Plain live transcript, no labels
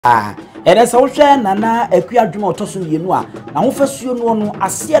ene se wo hwe nana akua adwuma otoso mienu a na ho fasuo no no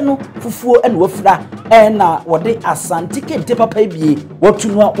ase no fufuo ene wafura na wode asante kente papa bie watu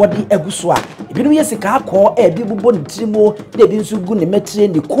no wode aguso a ebinum yesika akọ bi bubo ne tirimo na ebi nso gu ne metire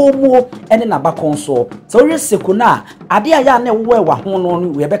ne komo ene na bakonso se wo yeseko na ade aya na wo wa ho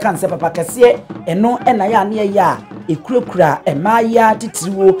no we be kan se papa kese eno ena ya na ya ekurakura emaya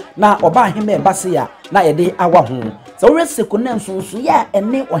titiriwo na oba aheme base ya na yede awa ho so reseko na nsonso ya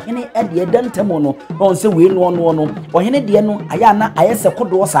ene ohene ade dantamo no on se we no no ohene de no aya na ayese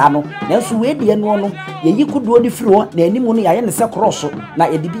kodo saa no nanso we de no yeyi kodo de firo na animu no yaye ne se cross na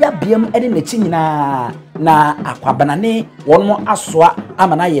edibia biam ene na chi nyina na akwabanane wonmo asoa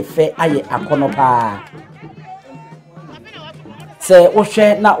amana ye fe aye akono pa se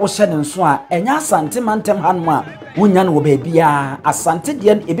wohwe na wohye ne nso a enya asante mantem hanu a wonya no baabia asante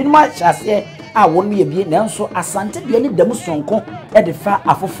de ebinum ahyase a wonu ye bie nanso asante de ne dam sonko de fa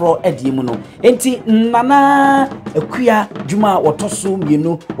afoforo de mu no enti nana akua dwuma wotoso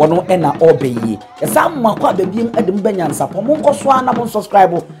mienu wono na obeyi esa makwa babiem adem banyansapo monkoso na mon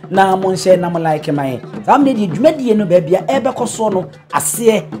subscribe na mon share na mon like mai samde de dwumadie no baabia ebekoso no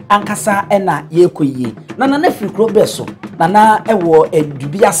ase ankasa na yekoyi nana na frikro beso nana ewo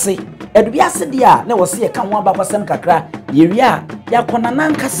Edubiase dia na wose ye ka ho abakwasem kakra yeria yakona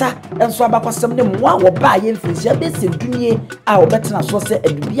nankasa enso abakwasem ne mwa wo ba ye mfisia be se dunie a obetena so se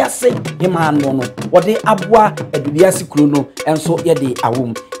Edubiase hima no wode aboa Edubiase kuro no enso ye de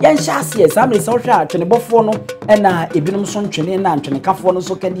awom ye nhya ase samre se wohwa atwene bofo no na ebinum so ntwene na ntwene kafo no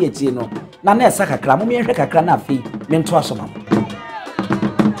so kadi etie no na esa kakra mo me hwe kakra na afi me nto asoma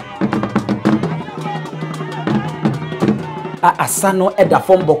asano eda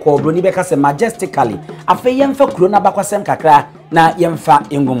fomboko broni beka se majestically afa yemfa kuro na bakwasem kakra na yemfa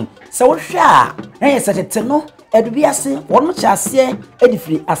engum se wo hwe a na yesetete no Edubiase wonmo chase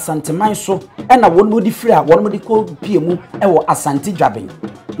edifiri asanteman so na wonmo difiri a wonmo diko piemu ewo asante dwaben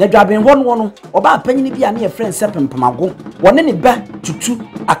na dwaben wonwo oba panyini bia na ye friend sepempamago wonne ne ba tutu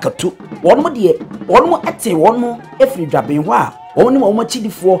akato wonmo de wonmo ete wonmo efiri dwaben ho a wonmo mo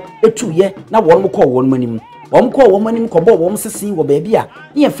chidifo etuye na wonmo kọ wonmo anim womko womanim kobo wom sesi wo baabi a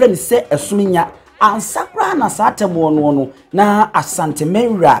ne friend se esuminya ansakra na satemo no na asante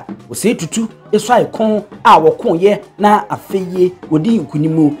menra wo se tutu eso aikon a wokon ye na afeye wodi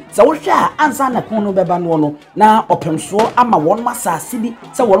nkunimu se wo hwe a ansa na kon no beba no na opemso ama won masase bi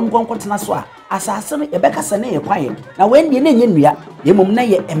se won nkonkotena so a asase no yebeka se na ye kwaye na wendie na enye nua yemom na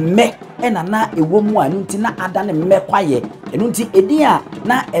ye emme na ewomu anu nti na ada ne mme kwaye enu nti edi a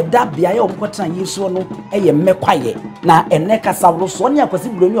na eda bia ye omkotena yeso no eye mme kwaye na enne kasawro so ne akwasi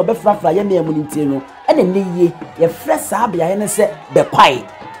broni obefrafra ye me nti no ene neye ye fresa bia ye ne se be kwaye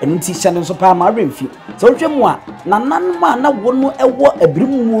enu nti hye ne so pa ma remfi so hwemu a nananum a na wonu ewo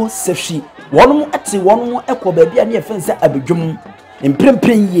abirimuo sehwi wonu ete wonu ekọ ba bia ne ye fense abedwum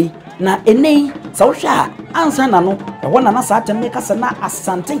empremprenye na enei sawhwa ansa na no ewo na sa atem kasa na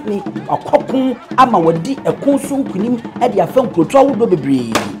Asantehene akopun ama wadi ekonso nkunim de afa nkroto awodo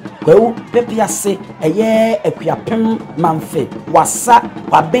bebre kwawu pepiase eye akuapem manfe wasa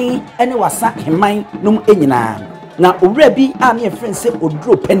kwaben ene wasa heman num enyina na owura bi a na friend se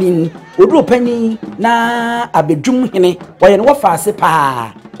oduro panin na abedwum hene woye no wafaase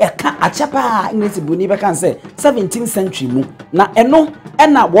pa eka achapa inesi buni bekan se 17th century mu na eno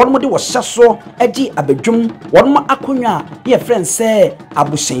ena wonmo de wo hyeso agi abedwum wonmo akonwa ye friend se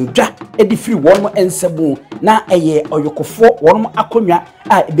abushendwa edifiri wonmo ensabu na eye oyokofo wonmo akonwa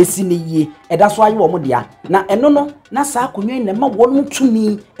a ebesi ne yie eda so aye wonmo dia na eno no na sa akonwa ne ma wonmo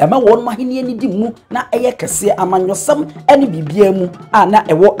tumi ema wonmo ahene ani di mu na eye kese amanyosam ene bibia mu a na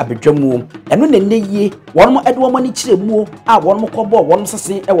ewo abedwamu eno ne ne yie wonmo ede wonmo ni kiremu a wonmo kobo wonmo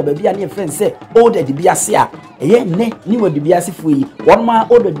sese ewo baabi a ne friend se old Edubiase a eye ne ni Edubiase fo yi wonmo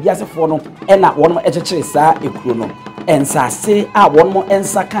old Edubiase fo no ena wonmo echekere saa ekuro no ensase a wonmo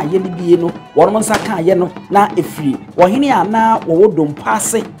ensa kan ye libie no wonmo ensa kan ye no na efiri wohene a na wo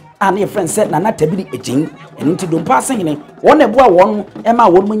dompase a ne friend se na tabiri ejin enu ti dompase hene won ebo a won ema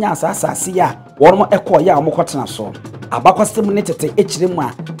wonmo nya asase ya wonmo ekọ ya omokotena so abakwasem ne tete echiremu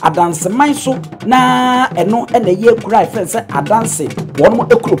a adanseman so na eno ena ye kura friend se adanse wonmo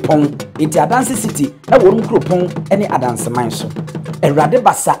ekropon enti adanse city wonmo kropon ene adanseman so Erade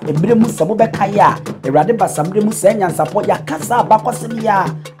basa ebremu sabo beka ya erade basa ebremu se NYANSAPO ya kasa abakwasem ya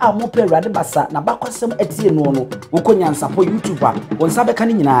a mo pe erade basa na abakwasem etie no woko NYANSAPO YouTube a wonsa beka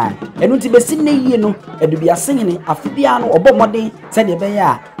ni nyina enu nti besi ne yie no Edubiase hene afibia no obomoden se de be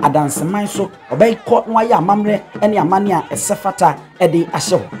ya adanseman so obekọ nwa ya amamre ene amane a esefata ede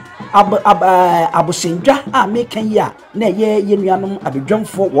ahye abosendwa a mekan ya na ye nuanom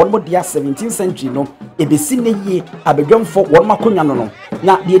abedwamfo won mo dia 17th century no ebesi ne ye abedwamfo won makonwa no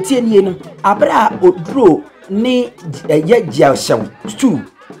na de tie nie no abra oduro ni ye gia hyew stew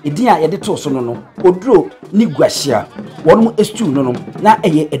edin a ye de to so no oduro ni guahia won mo stew no na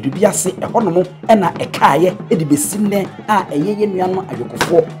eye Edubiase ehonom na ekaaye edibesi ne a eye nuanom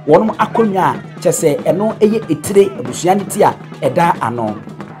ayokofo won mo akonwa chese eno eye etire abusuaniti a eda ano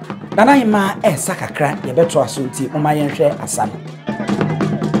Nana ima sakakra yebeto asunti moma yenhwe asano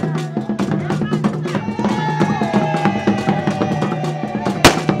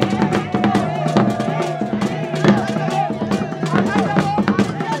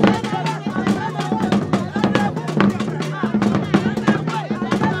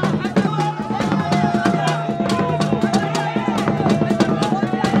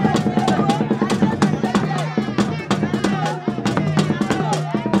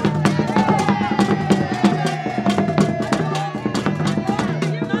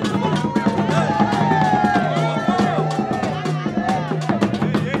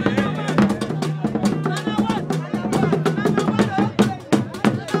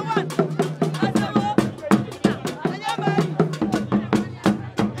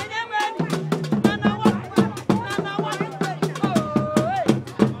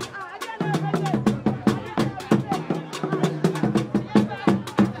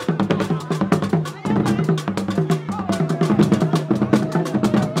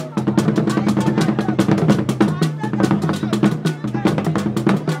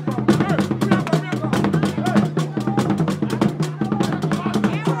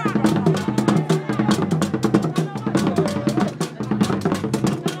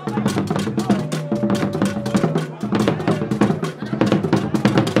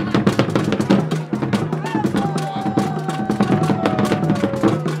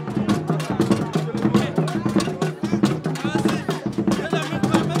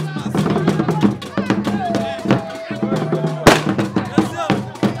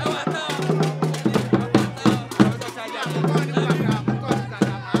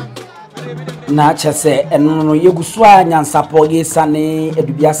na chese eno no yeguso a NYANSAPO yesane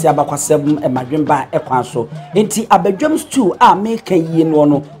Edubiase abakwasem emadwemba ekwanso enti abadwam stew a meka yie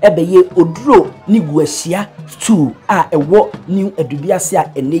no ebeye oduro ni guahia stew a ewo ni Edubiase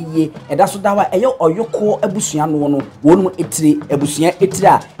a eneye edaso dawa eye oyoko abusua no wonu etire abusua etire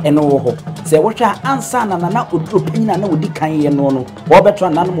a eno wo ho se wohwa ansa na oduro panyina na wodi kan ye no wo beto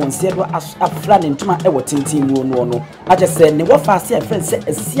nanom onse do afra ne ntuma ewo tintin no na chese ne wo fa se efense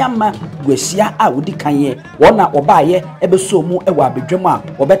asiama guahia a wodi kanye wona obaye ebeso mu ewa abedwam a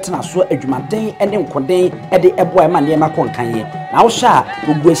obetena so adwumaden ene nkoden ede eboa ma ne makon kanye na wo sha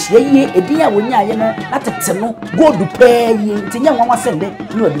oguahia ye edi a wonya ye no na tete no godu pay ntinya nwanwa sende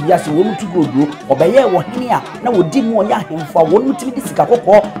ni Edubiase wo mutu godu obeye wo hene a na wodi mu oya hemfa wo mutimi di sika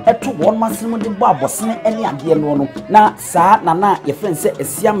kokko eto won masemu de bo abosene ene ade no na saa na ye fense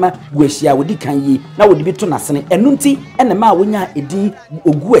asiama guahia wodi kanye na wodi bi to nasene enunti ene ma wonya edi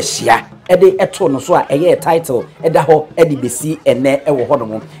oguahia ede eto no so a eye title eda ho edibesi ene ewo ho no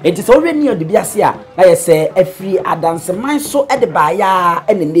mo enti so we ni Edubiase a na ye se afri adanseman so ede ba ya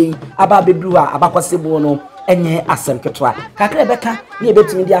enene aba bebru a abakwasebo no enye asem ketwa kakra beka ni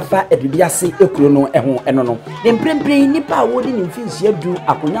ebetimi dia fa Edubiase ekuro no eho eno no emprempre nipa wodi ni mfinsi adu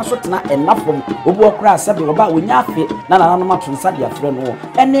akonya so tena enafom obu okra asabe oba wonya afi na nana matunsa dia frɛ no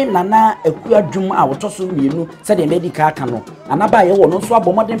ene nana aku adwum a wotoso mienu sɛ de medical aka no anaba ye wo no so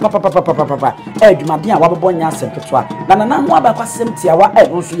abomoden papa adwumaden a wabebo nya asem ketwa na nana ho abakwasem tiawa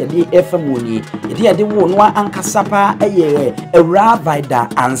no so ye de efam woni ye de wo no ankasa pa eye ewra vida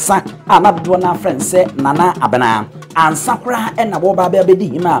ansa anabedo na friendse nana abana ansa kra na bo ba bedi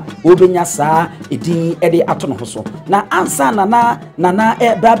hima obenya saa edin ede ato no so na ansa nana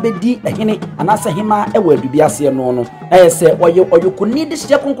ba bedi ehene anasa hima ewa Edubiase no no se oyoko ni de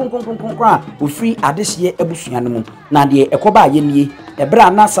hye konkronkronkra ofri adehye abusua no mu na de ekoba ye nie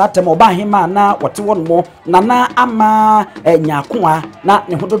ebra na saa tem oba hima na wote won mo nana ama nyakoa na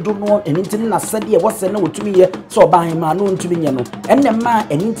ne hododo no enintini na sade wose na wotumi ye so oba hima no ntumi nye no enne ma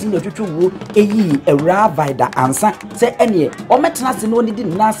enintini otwetwu eyi ewra vida ansa se ene o metena se no nidi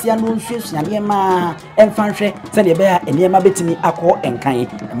nasia no nsuasuane ma emfanhwe se de be ya enema betimi akọ enkan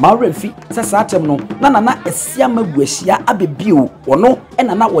ma refi se saa tem no nana esia maguahia abebio wono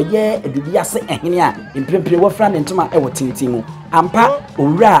ena na woye Edubiase ehene a emprempre wafra ne ntoma ewo tintin mu ampa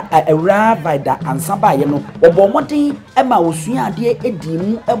owura vida ansaba ye no obomodin ema osua ade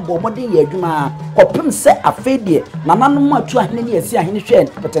edimu ebomodin ye adwuma kopem se afedie nananom atu ahene ne yesi ahene hwe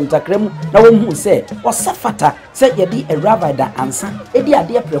petentakrem na wohu se osafata se yedi owura vida ansa edi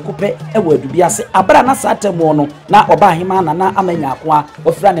ade prekope ewo Edubiase abra na satemu no na oba hima na amanya akoa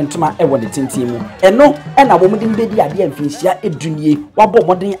ofra ne ntoma ewo ne tintimu eno ena bomodin bedi ade amfinhia edunie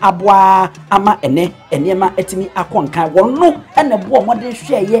wabomodin aboa ama enema etimi akonkan wono ena bo modin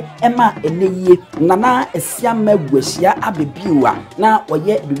hweye ema eneye nana esiama guahia abebiwa na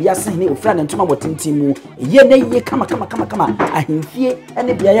oye Edubiase ne ofra ne ntoma botintimu ye ne ye kama ahemfie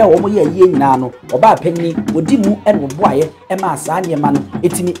ene bia ya wo mo ye nyina no oba panyi odimu ene boaye ema asa ne ma no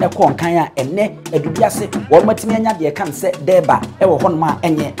etimi ekonkan a ene Edubiase wo matimi anya de kan se deba ewo honma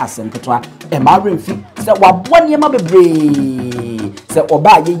enye asempetwa ema remfi se wabo ne ma bebre se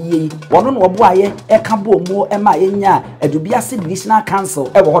oba ye wono no oboaye eka bo mu ema yenya Edubiase Divisional Council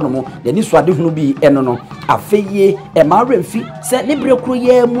ewo hono de ni suade hunu bi eno no afeye ema remfi se ne brekro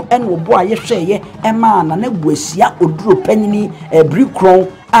ye mu ene oboaye hweye ema na guahia oduro panyini brikron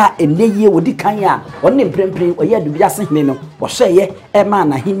a eneye wodi kan a wonne mprempren oye Edubiase hene no wo hweye ema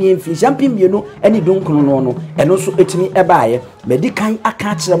na hene mfi champimie no eni donkono no eno so etimi ebaaye medikan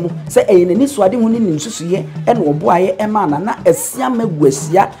aka kire mu se eyene ni suade hu ni nsusuye ene oboaye ema na esia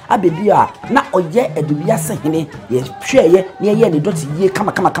maguasia abebi a na oye Edubiase hene ye hweye ne ye ne doti ye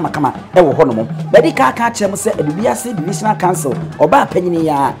kama ewo hono mo medikan aka kire mu se Edubiase Divisional Council oba panyini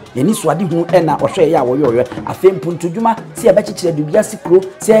ya ye ni suade hu ena ohweye a woyoyo afempuntudwuma se ye bekikire Edubiase kro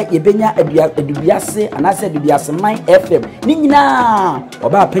se yebenya Edubiase anase Edubiase man FM ni nyina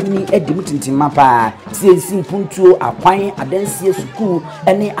oba panyini edi mutintimma pa se simpuntuo akwan adansie sukuu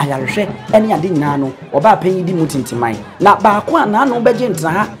ene ayarehwe ene ade nyina no oba panyini di mutintimman na baako ana no beje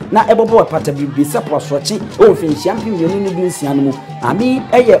ntra ha na ebobo pata bibi se prosochi o finhia mpimienu ni bi nsia no mu ami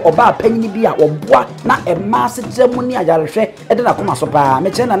eye oba panyini bi a oboa na ema se tremu ni ayarehwe ede na koma so pa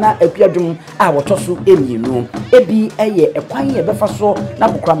meche na akuadwum a wotoso emienu ebi eye ekwan ye befa so na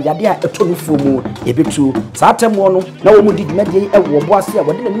bukram yade a etonufu mu ebetu saatemu no na wo mu digmedie ewo oboase a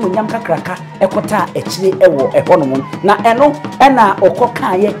wode nanim nyam kakraka ekota ekire ewo ehonom na eno ena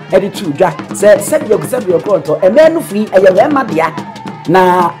okokaye editu dwa se sebio konto emenu fi eye mema dia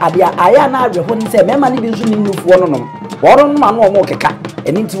na adia aya na aweho ni se mema ni bi nzu ni nufu no no woron ma no omo keka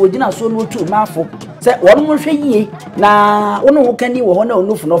eni nti wogina so no otu mafo se wono mo hwe yie na wono ho kani wo ho na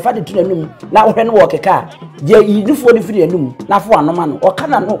onufu no fa de tu nanum na wo hwe no wo keka je inufu ni firi anum na fo anoma no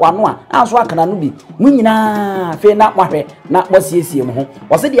okana no wano a anso akana no bi munyina fe na mahwe na wasiesie mo ho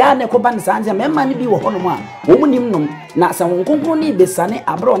wose de a ne ko ban sanje mema ni bi wo ho no a wo munim nom na se wonkonkon ni besane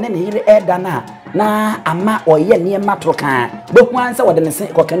abro ne ne yire eda na ama oye ne matoka behu ansa wode ne se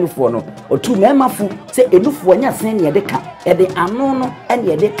kokanufu no otu mema fu se enufu anya sen ne de ka ede ano no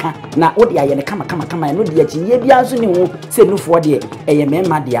ene de ka na wode aye ne kama no de akinye bia nso ne ho se enufu de eye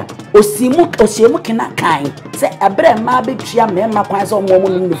mema dia osiemu kena kan se ebre ma betua mema kwan se omo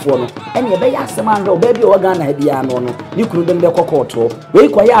no nufu no ene be ya asema ndo ba bi o Ghana ha bia no ni kunu dem de kokoto we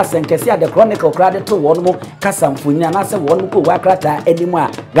ko ya asenkese the chronicle crowd to won mo kasamfunya na se won ko wa krata animu a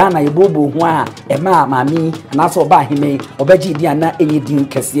Ghana yebobo ho a ema mami na so ba hime obaji di ana enye din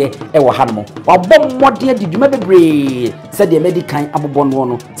kese e wo ha no wabom modde adiduma bebre se de medikan abobo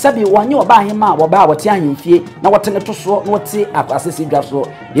no sabi wanye oba hima woba wote ahemfie na wote ne to so na wote akwasese dwa so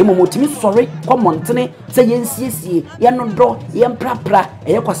de momotimi sori komontene se yensiesie ye no do ye mprapra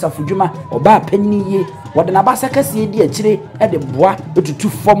eye kwasafudwuma oba panyini ye wode na basa kase di akire e de boa etutu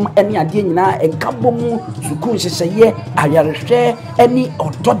fom ene ade nyina enkabomu sukun hyehye ayarehwe eni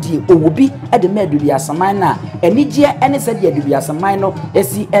odode owobi e de Edubiase man na enije ene se de Edubiase man no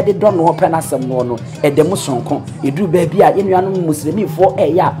esi e de do no pena asem no e de musonko edu ba bi a yenuanom muslimifo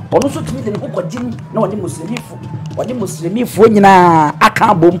ya ono so tumi de ne kokodin na woni muslimifo nyina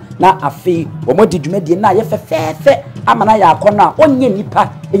aka bom na afi omodi dwumadi na ye fefefe amana ya akona onye nipa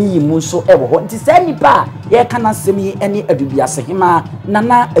enyi mu so ewo ho nti sa nipa ye kana sem yi ene Edubiase hima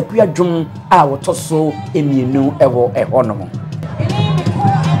nana akuadwum a wotoso emienu ewo ehonom.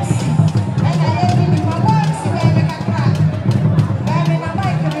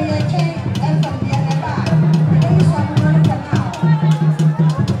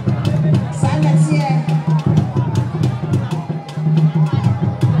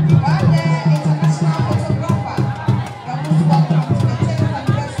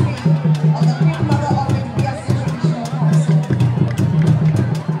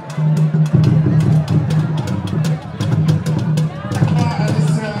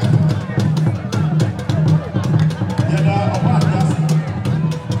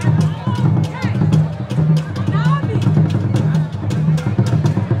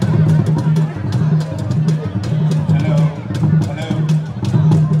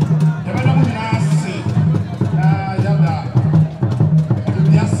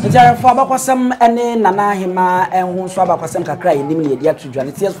 Ntare fo abakwasem ene nana hema enhu so abakwasem kakra yenim ne dia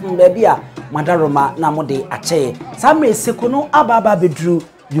tudwane tie so baabi a madaroma na mode ache samre sekuno ababa bedru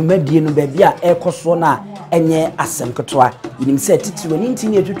dwumadie no baabi a ekoso na enye asem ketwa yenim se titiri wani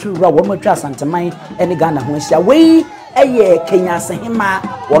ntini etwetwu ra wo matwa Asanteman ene Ghana ho ahia wei eye Kenya asehema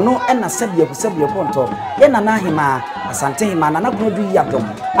wono ena sabie ponto ye nana hema Asantehene nana kodu yadom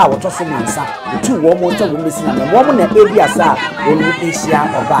a wotoso nsa tu wo mo nta wo mesi na wo mo na Edubiase wonu ehia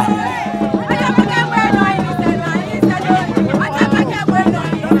oba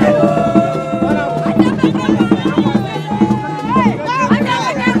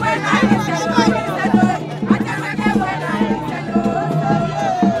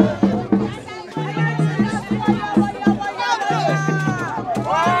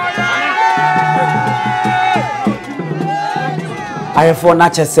ayefo na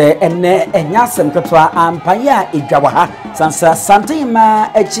chese enne enyasem ketwa ampaya edwawa sansa Asantehene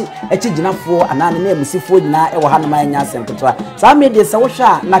echi ginafo anane na emusifo nyina ewo ha na enyasem ketwa sa medie se wo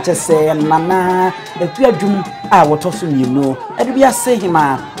hwa na chese nana etuadwum a wotoso mienu Edubiase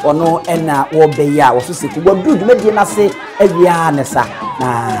hima ono ena wo beya wo so seku Boadu dwumadie na se awia nesa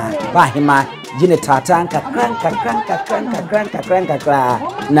na ba hima jine tata kakran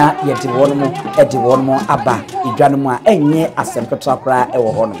na yeti wono aba idwane mu a enye asem ketwa kra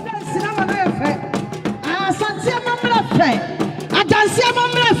ewo hono Asante mamlefe adanse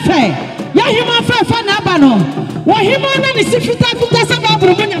mamlefe ya hima fefa na aba no wo hima na ni sifita se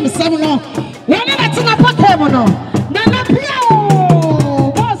baburu mu nyamsam no wona na tena potem no na na pia o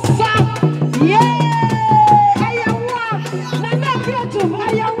bossa ye ayawa na na pia tu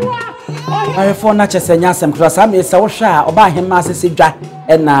ayawa ayefo na chese nyasem ketwa sa me se wo hwa oba hema asese dwa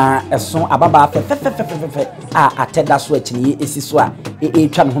ena eson ababa fe a ateda so akini esi so a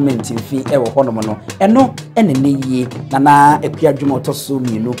etwa no homenti fi ewo hono no eno ene neyi na akuadwuma otoso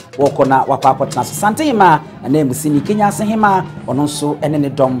mienu wokona wakwakotena Asantehene na emusini Kenya asehema ono nso ene ne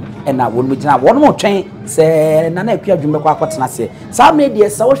dom ena wonu gina wono mo twen se na akuadwuma kwakotena se sa medie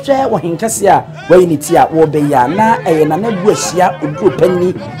se wo hwe wo henkase a wayiniti a wo beya na eye na bu ahia oduro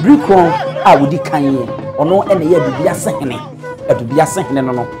panni brikron a wodi kanye ono ene ye Edubiase hene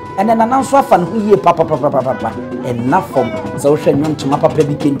no ene nananso afa no yie papa enafom za wo hwa nwontom papa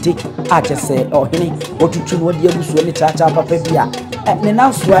bi kente a chese ohene otutu no de abusuo ne chacha papa bi a ne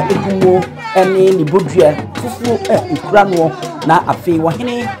nanso a egumo ene ni bodua fufu ikura no na afei wo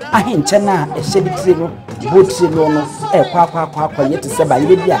hene ahenche na ehye bitire no botire no kwa yete se ba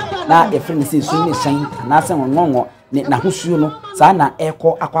yebe bi a na efrene se su ne hyan na se wonwonwo ne na husuo no saa na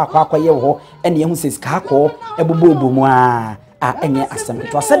eko akwa ye wo ene ye hu se sika akọ ebobobo mu a enye asem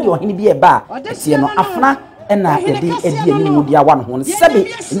to asedi ohene bi eba etie no afna ena edi ani mu dia wa no ho sebe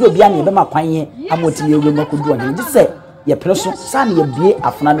ndi obi an ebe makwan amotimi ewu makodu ohene di se ye preso sa na ye bie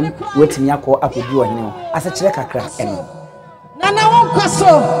afna no watimi akọ akodu ohene no asechire kakra eno nana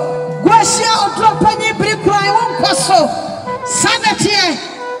wonkoso gwashia odropanyi brikran wonkoso sanetie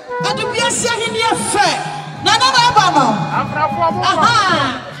Edubiase hene efe nana aba no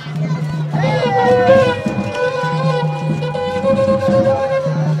aha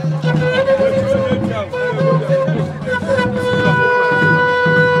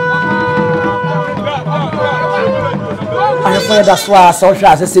ayefo da so a so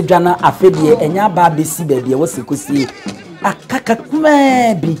hwa asese dwana afedie enya ba besi baabie wo sikosie akaka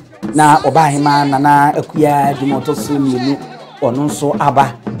kuma bi na obahema nana akua dimotoso mienu ono nso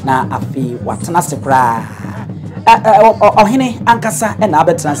aba na afi watena sekra ohene Nkansah ena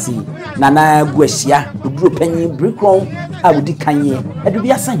abetransi nana guahia oduro panyi brikron a wodi kanye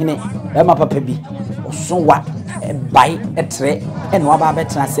Edubiase hene ma papa bi osonwa bai etre ena waba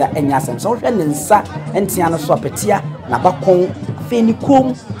abetransi enya asem so hwe ne nsa entia no so apetia na bakon feni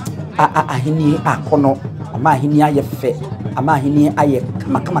kom ahini akono ama ahini ayefe ama ahini aye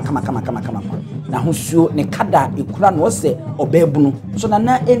kama na husuo ne kada ekura no se obabunu so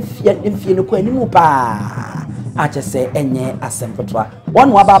nana emfie no ko animu pa achese enye asempetwa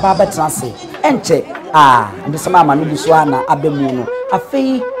wonu ababa betranse enche ndesema amanu buso na abemu no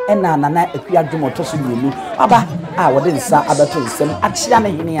afei ena nana akuadwum otoso mienu aba wode nsa abeto nsem achia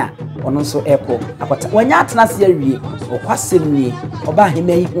ne hene a ono nso eko akota wanya atenase awie okwasem ni oba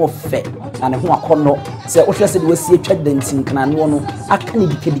hema yi ho fe na ne ho akono se ohwese de wasi atwa dantin kana no no aka ne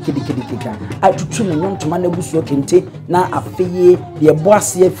dikadikadikadikaka atutu ne nyontoma na busuo kente na afeye de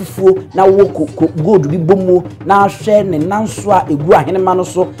boase afufuo na wo gold bi bomu na hwe ne nanso a egu ahenema no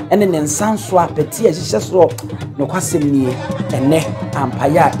so ene ne nsanso a peti a hihye so no kwasem ni ene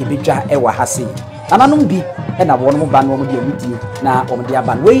ampaya ebedwa ewa hase nananom bi na wɔn ba no wɔn de amudi na wɔn de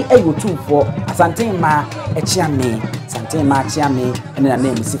aba wei ayo tumfo Asante ma echiame Asante ma echiame na na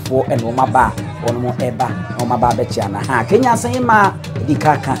emusifo na wɔn aba wɔn mo eba na wɔn aba bɛchia na ha Kenya asan ma di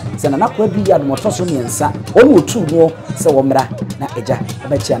kaka sɛ na nakwa bi ya no toso miensa wɔn otu no sɛ wɔn mra na eja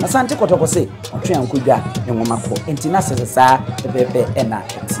bɛchia na Asante kotoko se ɔtwe ankodwa ne wɔn makɔ enti na sɛ saa bɛbɛ na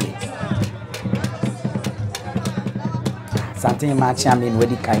etie Asante ma echiame no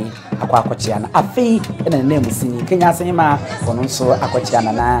di kan akwakochia na afei na na emusini Kenya asan ma ɔno nso akochia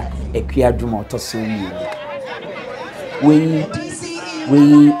na akua dwuma otoso yi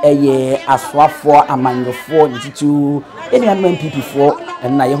we eye aswafo amanyofo ntitu enuanu MPP fo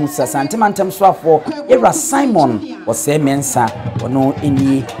na yehu Asante mantem swafo Era Simon ose mensa ono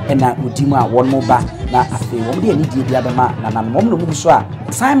eni na odimu a won ba na afi wo de ani die bia bema na na mom no mu so a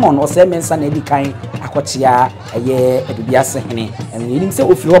Simon ose mensa na edi kan akochia eye Edubiase hene eni nim se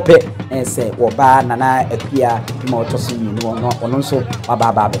ofiri hope se wo ba na na akua ma otoso yi no ono nso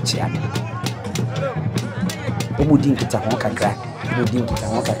ba bechia omudi nkita ho kakra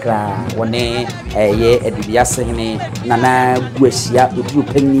wone ye Edubiase hene nana guasia oduro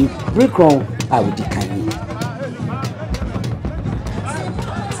panyi rekron a wodi kan yi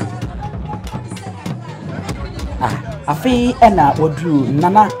afi ena oduro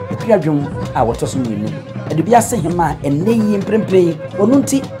nana akuadwum a wotoso minu Edubiase hema enne yi mprempren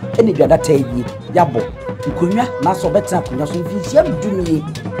onunti ene dwadata yi yabo nkonwa na so beta akonwa so mfisia mduni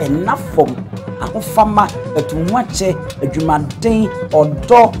enafom ahofama etunwache adwumaden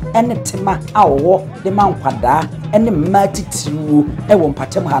odo ene tema awo de mankwada ene matitiwo ewo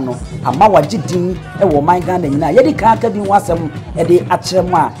mpatem ha no ama wagedin ewo man Ghana nyina yedi kaka bi wasem ede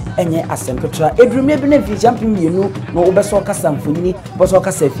akyerem a enye asempetwa edrume bi na mfisia mpemienu no obeso kasa mfonini obeso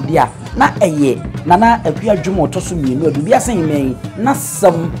kasa afidia na eye nana akuadwum otoso mienu Edubiase himen na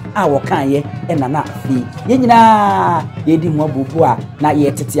sam a wokan ye na afi ye nyina yedi mu abubu a na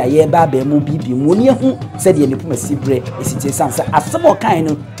ye tete a ye ba mu bibi mu ne hu se de nipu masibre esite sansa asebo kan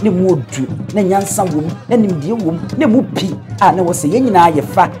no ne mu odu na nyansa wom na nimdie wom na mu pi a na wo se ye nyina ye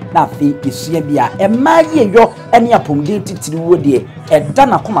fa na afi esua bia ema ye yo ene apomde titiri wo de eda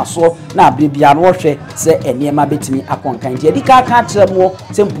na koma so na abibia no hwe se eniema betimi akonkan de edi ka atremo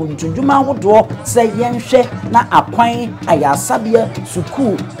se mpuntunjuma hodo se yenhwe na akwan ayasabia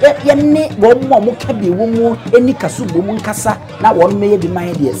suku ye ne wo mo ka bi wo mu eni kaso bom nkasa na won meye bi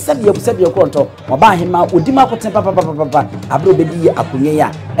man de sebia kronto oba hema odima koten papa abro bedi akonye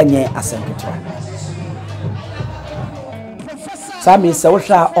ya enye asenketwa Sami se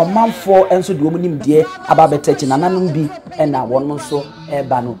wohwa omanfo enso de omunim de ababetachi nananom bi na wono so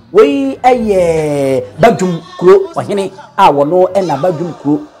eba no wei eye badwum kuro ohene a wono na badwum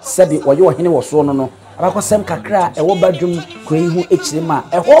kuro sebi oye ohene wo so no abakosem kakra ewo badwum kuro hu echirima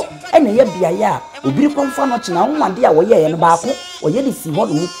eho na ye biaye a obiri komfa no china nwade a woye ye no baako oye de si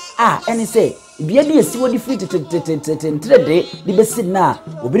hodo mu a ene se bia de esi wodi free trede di besi na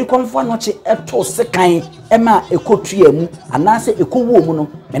obiri komfa no che eto sekan ema ekotua mu anase ekowo mu no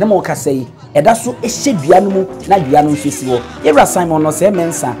mene mo kasa yi eda so ehye dua no mu na dua no hwesi wo Era Simon no se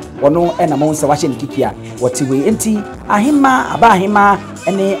mensa wono na mo nsa wahye nkipia wotiwe enti ahima aba ahima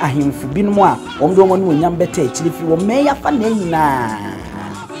ene ahimfu binmu a womdo mo no nyam beta ekirifi wo meya fa na nyina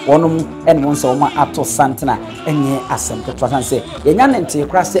wonum ene won so ma ato santena enye asempetwa sanse yenya nente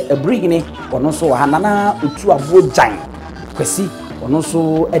kra se abrihine wono so hanana otu abo jan kwesi wono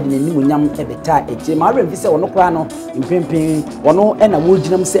so ede nani nyam ebeta eje ma remfi se wono kra no mpempen wono ena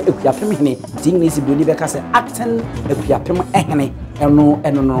woginam se akuapem hene tingnisi boni beka se acting akuapem ehene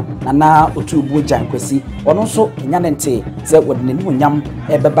eno no nana otu abo jan kwesi wono so enya nente se wode nani nyam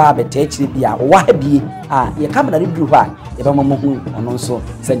ebeba beta ekire bia wo ha bie a ye kamera ni duru ha eba mama hu ono nso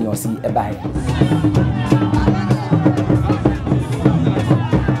se ni osi eba he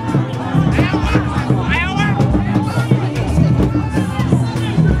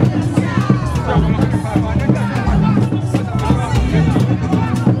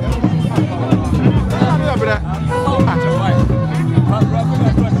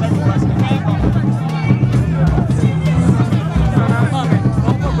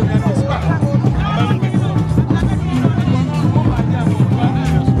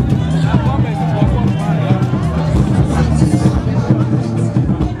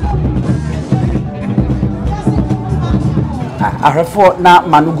ahefo na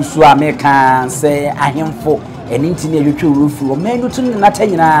manugusu American say ahemfo eninti ne yetwe rufu o menu tun na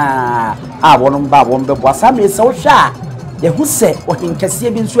tanyina a wonom ba won bebo asame se wo hwa ye hu se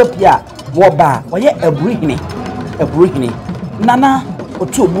ohinkase bi nso apia wo ba wo ye abrihini nana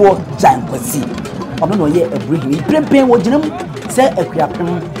otu obuo jankwasi ono no ye abrihini prempen wo ginam se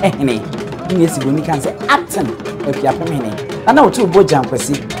akuapem ehene ni esigoni kan say acting efiapemene na otu bojan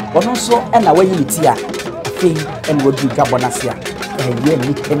kwesi ono so na wayi nitia fin en wodu gabonasia ye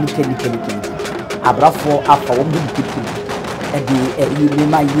ni abrafo afa wo bibiku edi ni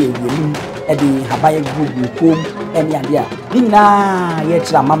ma ye ni edi habaye gugu kom eni ade a nyina ye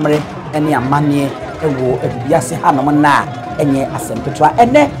kira mamre eni amane ewo Edubiase hanom na enye asempetwa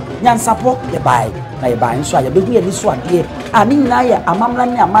ene nyansapo ye bai na ye bai nso a ye begu ye ni so ade a nyina ye amamra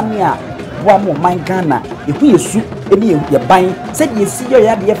ne amane a wa mo man Ghana ehu yesu eni ye ban se de esi ye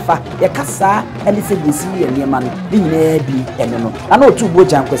ya de fa ye kasa eni se de esi ye niema no nyina bi ene no na otu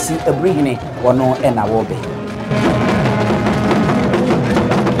bojan kwesi ebrihene wono ena wo be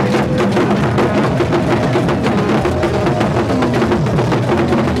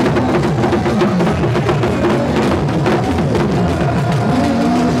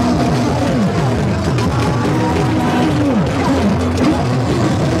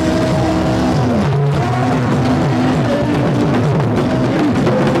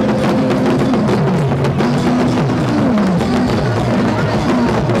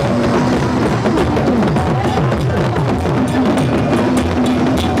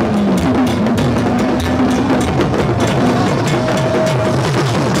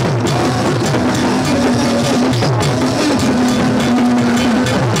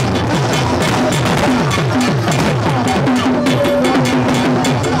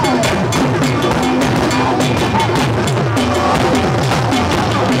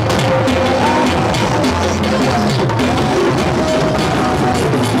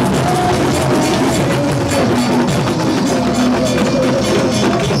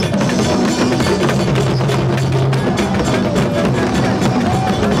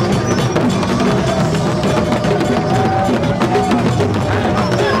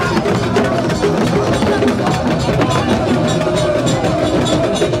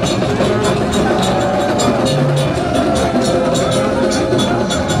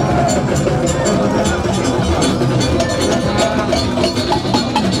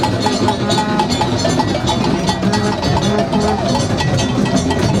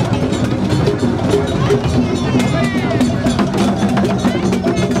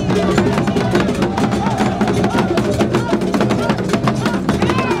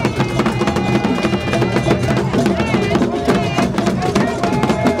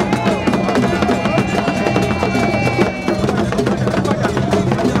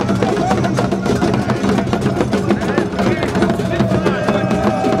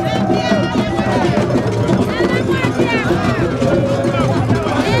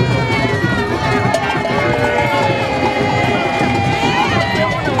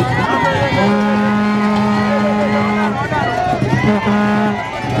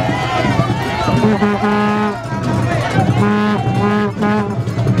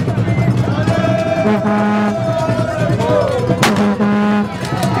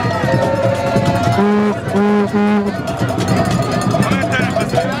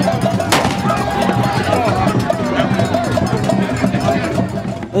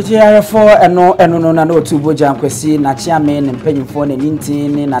for eno no na otu bojan kwesi na chiame ne mpanyimfo ne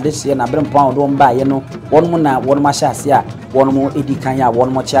nintin na dehye na brempa do mba ye no wonmo na wonmo ahyase a wonmo edikan ya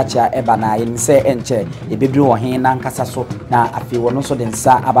wonmo chiacha eba na ye nse enche ebedru wo hen na nkasa so na afi wono so de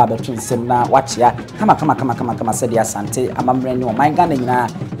nsa aba betu nsem na wachia kama sedi asante amamre ni o man Ghana nyina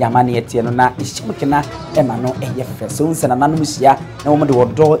ya mane etie no na ishimkena ema no eye fe so nse na nanom hia na womo de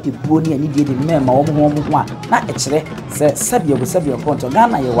wodo ebuo ni ani die de mema wo ho a na ekire se sabio konto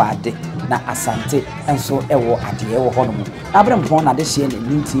Ghana ye wade na asante enso ewo ade ewo hono mu abrempon na de hye ne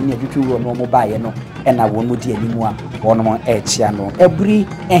ninti ne adwetwu wo no mo baaye no ena won mu di animu a wono mo echia no ebri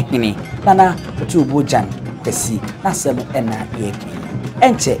ehene na otu bojan kwesi na sem ena yeke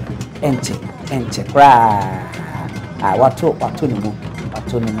enche kra wato ne mu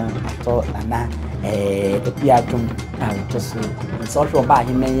ato na epiatum to so so ba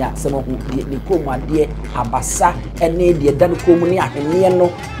ahene ya se mo ne komu ade abasa ene de dan komu ne ahene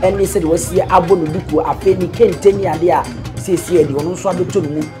no ene se de wasi abo no duku afeni kenteni ade a sisi edi ono so abeto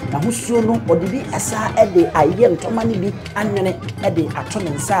mu na husuo no odibi esa ede aye ntoma ne bi anwene ede ato ne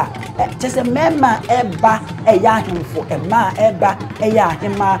nsa chese mema eba eya ahemfo ema eba eya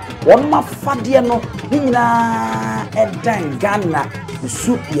ahema won mafade no nyina edan Ghana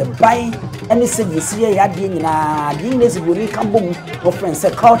su ye bai ene se yesi ya de nyina de nyina se boni kambom no friends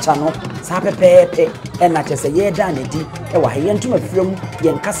culture no sa pepepe ena chese ye dan edi e wa ye ntoma firam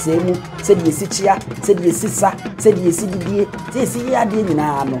ye nkasa mu se de yesi chia se de yesi sa se de yesi didie se yesi ya de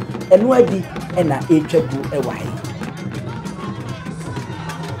nyina no eno adi ena etwagu e wa he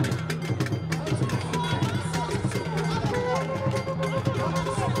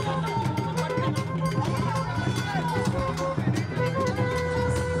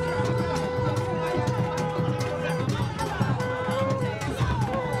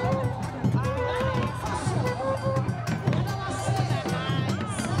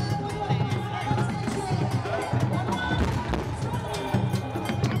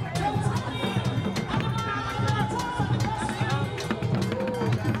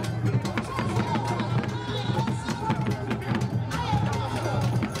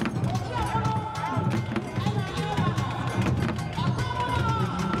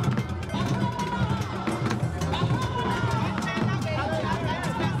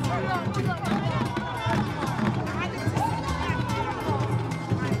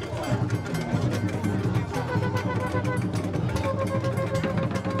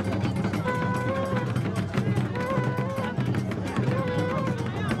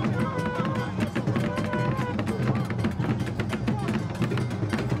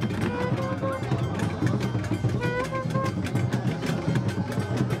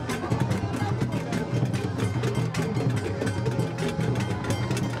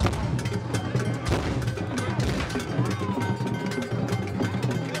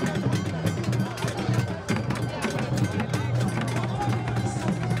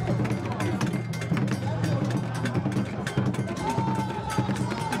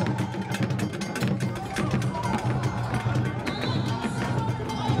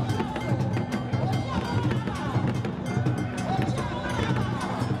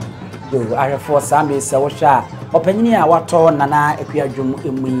yo arefo sambe se wo hwa opanyini a wato nana akuadwum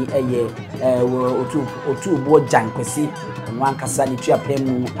emu eye otu bo jankwesi Nkansah ni Twi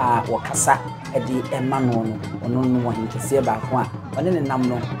apemu a wakasa edi emano no wo hinkese ba ko a one ne nam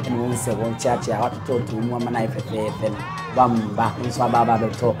no ene won se won chiachi a watoto to mu amana ifefefe bamba nso ababa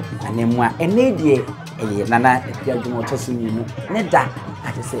beto anemu a ene die eye nana akuadwum otoso ni ne da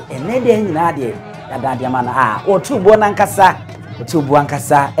ate se ene de nyina de yada de mana a otu bo na Nkansah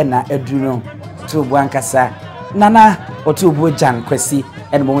ena eduru otu bo Nkansah nana otu bo jankwesi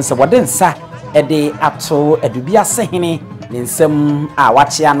ene mo se wode nsa ede ato Edubiase hene ninsem a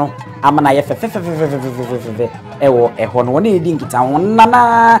wachia no amana ye fefefefefefefefe ewo eho no woni edi nkita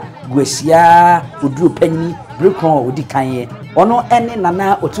nana guasia oduru panyi brekon odi kanye ono ene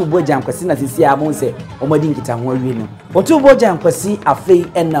nana otubo jankwesi na sisi amonse omadi nkita ho awie no otubo jankwesi afei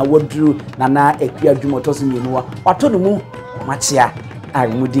ena woduru nana akuadwum otoso mienu wato no mu machia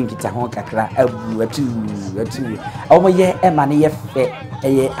agmudi nkita ho kakra abu atu omoye emane ye fe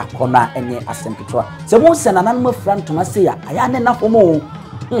eye akona enye asempetwa se mo se nana no mafra ntoma se ya aya ne na fomo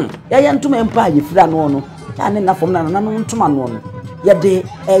ya ntoma empa ye fira no ya ne na fomo nana no ntoma no ye de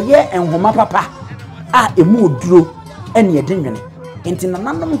eye enhoma papa a emu oduro ene ye denwene enti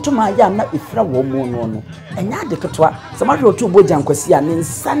nana no ntoma ya na efira wo mo no enya de ketwa se ma hwe otubo jankwesi a ne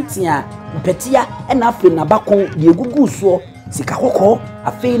Asante a mpetia ena afi na bakon ye gugu so sika kokko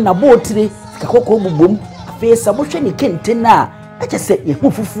afi na botire sika kokko bubom afi sabohwe ni kentena achese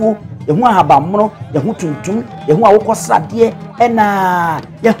yehu fufu yehu ahabamro yehu tuntum yehu awokosade ena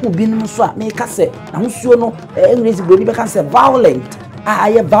yehu binum so a me kase na husuo no english boni be kase violent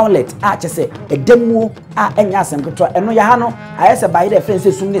aye violent achese edemu a enya asemketo eno ya ha no ayese baye de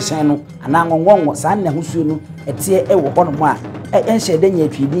friends sum ne hyen no ana ngongongo sa na husuo no etie ewo hono mo a enhye de nya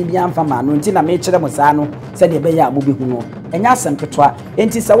twidi bi amfa ma no nti na me kire mo sa no se de be ya mo bi hu no enya asemketo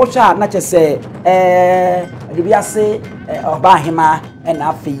enti se wo hwa na chese Edubiase obahima ena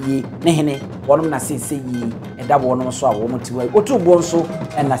afeyi ne hene wonum na sese yi eda wonum so a wo mutiwa otubo nso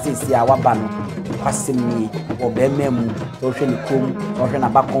ena sese a waba no kwasemi obememu to hwe ne kom to hwe na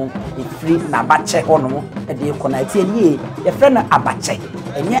bakon ifri na bache honum ede ko na tie nie ye fre na abache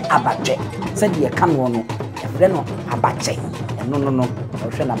enye abache se de kan wo no ye fre no abache eno no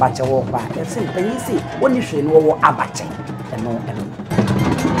to hwe na bache wo pa e se panyisi woni hwe no wo abache eno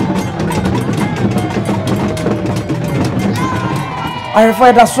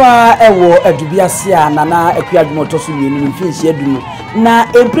Arifo so ewo Edubiase a nana akuadwum otoso mienu mfinsi adunu na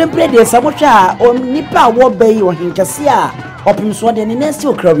emprempre de samohwa a nipa wo bai ohinkase a opimso de ne nesi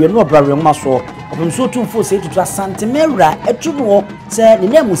okrawe no obrawe maso opimso tumfo se tutu Asante mewra etuno se ne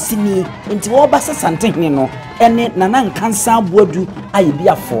namusini enti wo basa Asantehene no ene nana Nkansah Boadu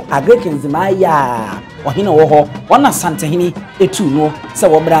Ayibiafo agrekenzima ya ohina wo ho wona Asantehene etu no se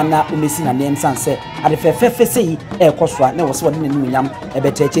wo bra na omesi na nem sanse ade fefefe sei ekosoa na wo se wode nanim nyam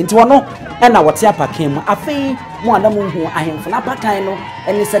ebeteche nti wono na wote apakan mu afei mo adamu hu ahemfo na apakan no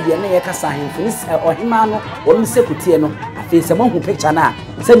ene se de ne ye kasa ahemfo ni ohima no wonu sekutie no afei se mo hu picture na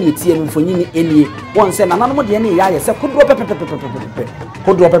se ne tie no mfonyini enie won se nananom de ne yaye se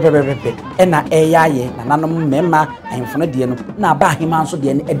kodro pepepepe ena eyaye nananom mema ahemfo no de no na ba ahema nso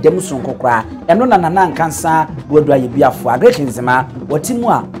de ne edem sonkokra eno na nana Nkansah Boadu Ayibiafo agrekenzima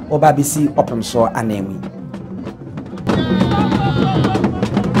wotimu a obabisi opemso anemi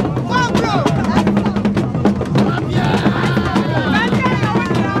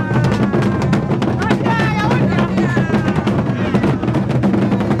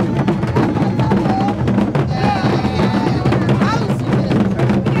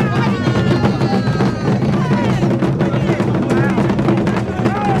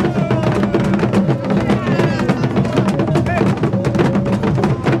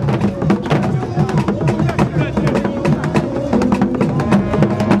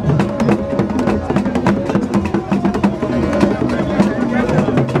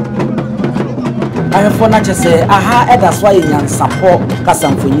Arifo na chese aha eda so NYANSAPO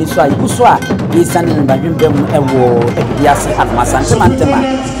kasamfonyi so ayibuso a yisane ne badwembem ewo Edubiase Asante mantema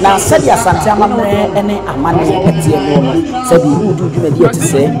na sadi Asante amamre ene amane etie no sadi udu dwumadi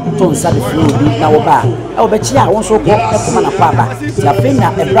etise to nsa de flo bi na wo ba e wo bechi a won so ko ekoma na kwaba ya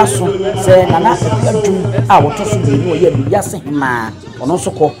fenya ebraso se nana akuadwum a wotoso bi no ye Edubiase hima ono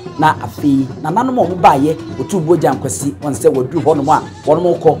so ko na afi na nanom mo baaye otubo jankwesi wonse woduru honom a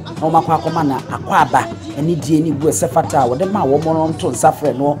wonom ko na womakwa akoma na akwaba eni die ni bu esefata wode ma wo mo nto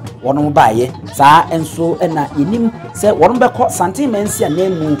nsafre no wonom baaye saa enso na yenim se wonom beko santimensi a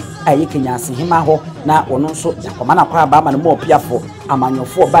nemu aye kenyase hima ho na ono nso yakoma na kwa ba ma no mo piafo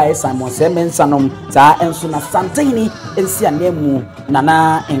amanyofo ba Simon Semensanom za enso na Asantehene ensi anemu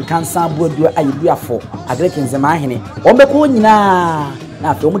nana Nkansah Boadu Edubiase agreke nzemahene ombeko nyina na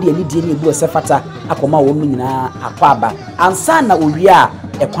afi omo de ani die ne ebu osefata akoma wo no nyina akwaba ansa na owia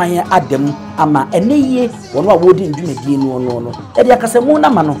ekwan adem ama eneye wono a wodi ndwumedie no no e de akasemu na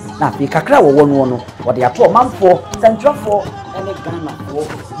ma no na afi kakra wo wono no wo de ato manfo centralfo ene Ghana fo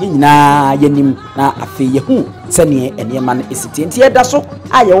nyina yanim na afi yehu sene enema no esiti nti eda so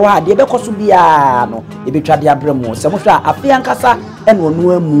aye wo ade bekoso bia no ebetwade abremu se mo hwa afi ankasa ene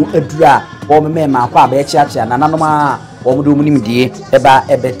onu amu adura wo memema akwa ba echiachia nananom a omudu munimdie eba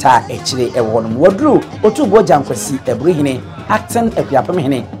ebeta echire ewo no wadru otubo jankwasi ebrehine acting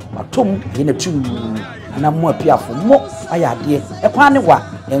epiapemhene watom hene tu anamu apiafo mo ayade ekwane wa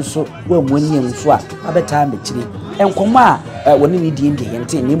enso wa muani enso a abeta mechire enkomo a woni ni die ndie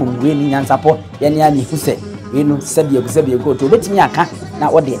yente ni mumwe ni NYANSAPO yene ani huse wenu sabie go to betimi aka na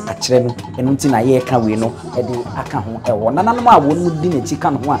wode akire no enu nti na ye ka we no e de aka ho ewo nananom a wonu di na chi ka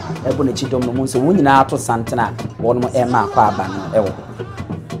no ho a ebo na chi dom no mo nso wonyina ato santena wonu e ma akwa aba no ewo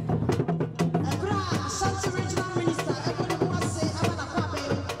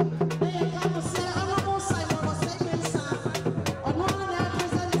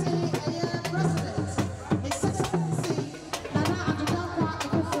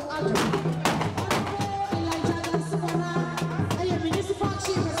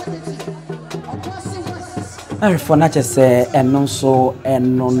for not just eno so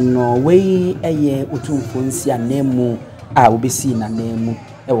eno no we eye otumfo nsi anemu a obesi na nemu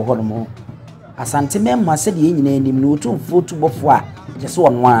e wo hono mo asante memma se de nyina anim no otumfo tubofo a jese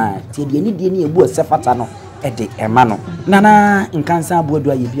wono a tie de ani de ni ebu asefata no e de ema no nana Nkansah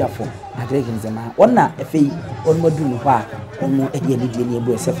Boadu Edubiase agrege nzema wona efei onmadu no ho a onmo e de ani de ni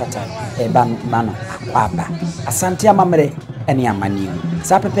ebu asefata e ba no akwaba asante amamre ene amani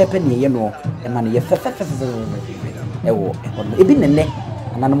sa pepepe ne ye no e ma no ye fefefefe ewo ebi nene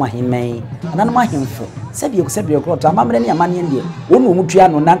ananom ahemman ananom ahemfo sebie krota amamre ne amani ndie wonu mutua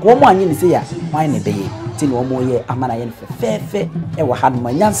no na wo mo anye ne se ya wan ne beye ti ne wo mo ye amana ye fefefe ewo hanom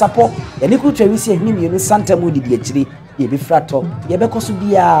NYANSAPO ye ne kutwa wisi ehni mienu santamu didi akiri ye bi frato ye bekoso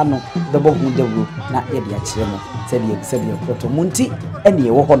bia no bebo hu dawro na ye de akire mo sebie krota munti ene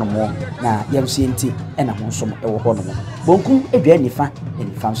ye wo hono mo na yamsie nti ena ho nso ewo hono mo bonkum edwa nifa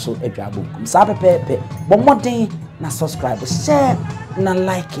nso edwa bonkum sa pepepe bomoden na subscribe share na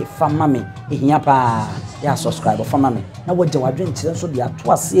like fama me ehia pa ya subscribe fama me na wogye wadwen kire nso de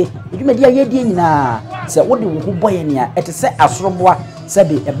ato ase edwumadi aye die nyina se wode wo ho boye ne a etese asoroboa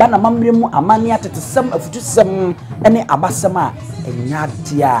sebe eba na mamre mu amane atetesem afutusem ene abasem a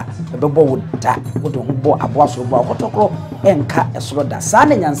enyade a ebebo woda wode ho bo abo asoroboa kotokro enka esoro da sa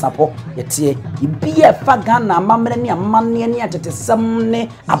ne NYANSAPO yetie ibie fa Ghana mamre ne amane ne atetesem ne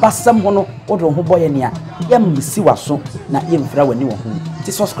abasem ho no wode ho boye ne a yamsi waso na yemfra wani wo ho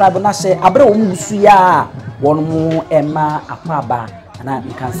ti subscribe na share abre wo musu ya wonu mu ema akwaba na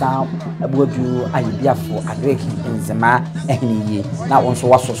Nkansah Boadu Edubiase agreki nzema ehniye na wonso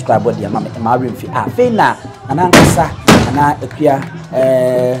wa subscribe de ma remfi fe na Nkansah na akua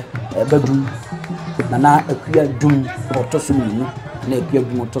Boadu na akua dum otosuminu na akua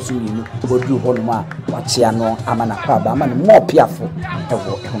dum otosuminu Boadu hono a wachia no amana kwaba amana mo piafo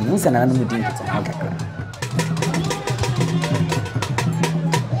ewo ehunu nse na no mudi nkita kakra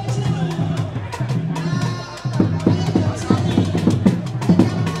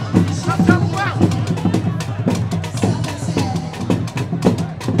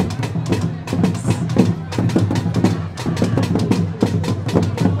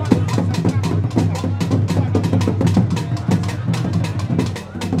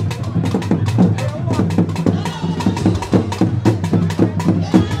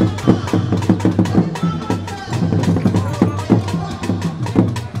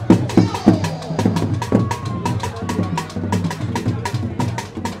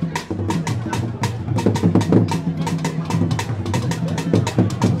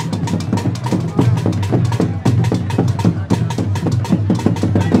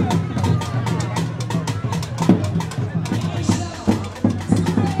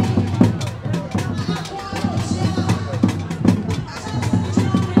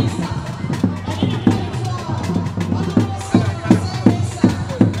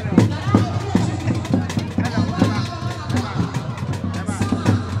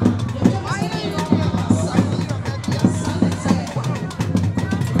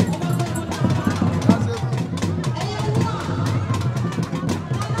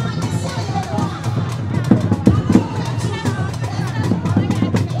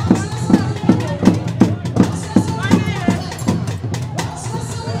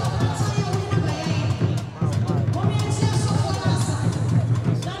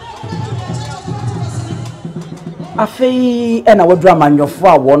afei ena wadura manyofo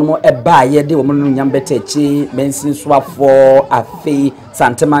a wonmo eba ye de wo no nyam betechi mensin soafo afei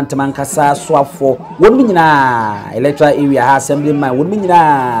santemantema Nkansah soafo wonmo nyina electoral area ha assemblyman wonmo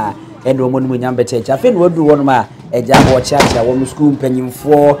nyina ene wo no nyam betechi afei no wadu wonmo a eja bo chiacha wo school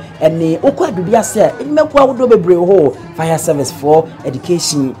mpanyimfo ene okwa Edubiase enmekwa wodo bebre ho fire service for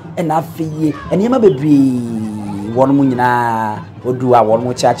education ena afei enema bebre wonmo nyina odu a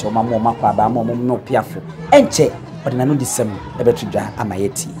wonmo chiacha o mama o makwa ba ma no piafo enche odina no disem ebetudwa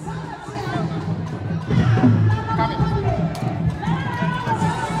amayeti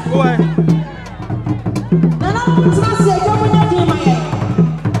go ahead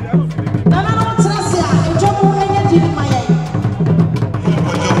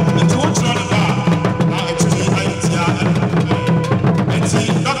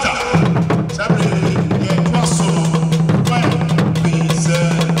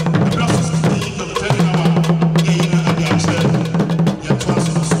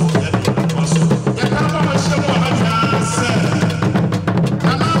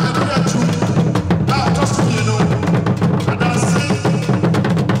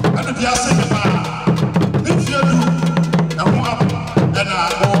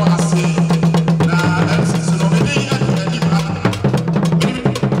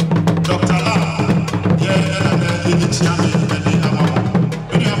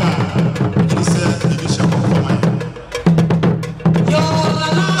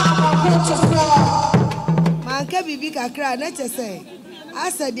say, I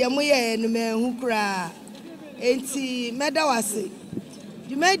said, Yamoya and man who cry. Enti medawase.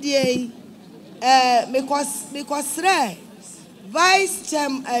 You made ye because Vice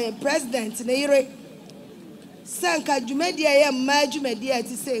President Neire Sanka Jumedia Majumedia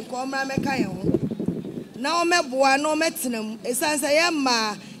to say, Come Mekayo. Now me boa no metinum, a sansa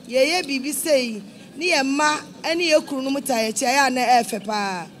yamma, ye bibi say, near ma, any okunumuta, chiana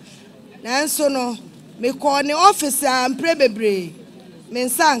efepa. Nanso no. Me call the officer and prebebre. Men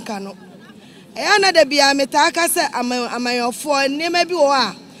sanka no. Ayana de bia me taka se amayo for name bi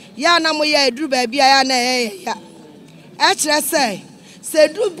wa. Ya na mo ya edru ba bia ya na ya. E kire se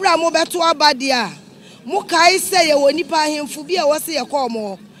du bra mo beto abade a. Mo kai se ye woni pa hemfu bia wo se ye call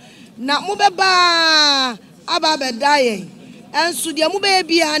mo. Na mo beba aba bedaye. Enso de mo be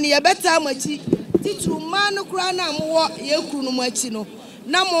bia na ye beta machi. Titru ma no kura na mo wo ye kuru no machi no.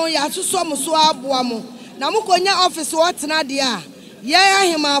 Na mo ya soso mo so aboa mo na mo konya office wotena de a ye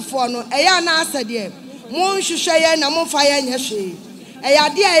ahemafo no eya na asede mo nhwehwe ye na mo fa ye nyehwe eya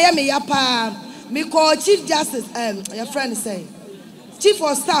de ye me ya pa me call chief justice your friend say chief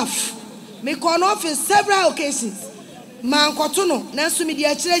of staff me call office several occasions man koto no na so me de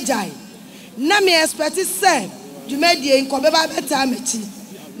a kire jai na me expect say dwumadie nkobeba beta machi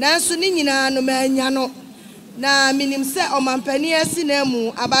na so ni nyina no manya no na minim se omampani asi na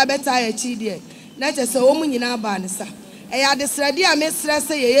mu ababeta ya chi de na che se omu nyina ba ne sa e ya de srade a me sra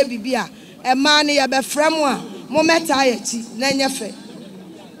se ye bibia e ma ne ya be frem a mo meta ya chi na nyefe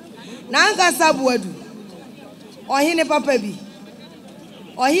na Nkansah Boadu ohine papa bi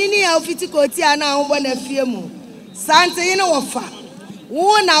ohine ya ofiti koti ana ho bo na fie mu Asantehene wofa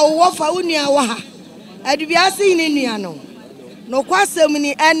wo na wofa unua wa ha Edubiase ni nua no kwasem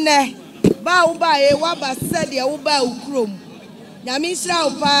ni enne ba wo ba e wa ba said ye wo ba ukrom nyame nhira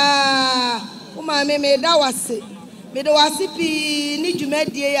wo pa wo ma me da wase me do wase pi ni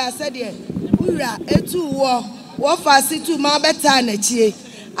dwumadie ya said ye wura etu wo fa situ ma beta na chie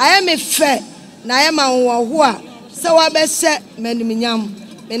aye me fe na aye ma wo ho a se wa be hye maniminyam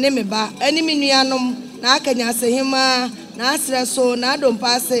me ne me ba ani me nuanom na akanya sehima na asre so na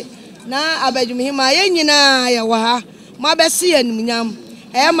adompase na abadwumhima ye nyina ye wa ha ma be hye animnyam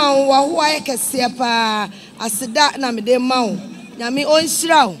ema wo ho aye kese pa aseda na me de ma wo nyame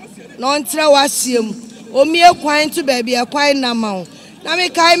onhyira wo na ontra wa hiem omie kwan to baabi e kwan na ma wo na me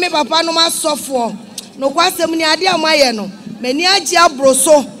kai me papa no masofo no kwasem ni ade amaye no mani agi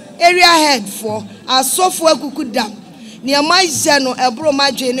abroso area head for asofo akuku dam ni amaje no ebro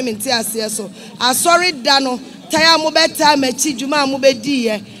madwe ne menti ase so asori da no taya mo beta machi dwuma mo bedi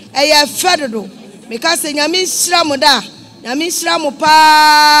ye eye fedodo me ka se nyame nhira mo da nyame nhira mo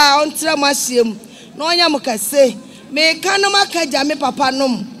pa ontra mo ahiem na onya mo kase me ka no makaja me papa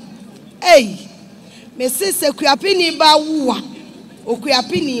nom me sese kuapini ba wuwa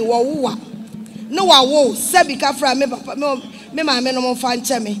okuapini wo wuwa no wa wo sabi ka fra me papa me ma me no mo fa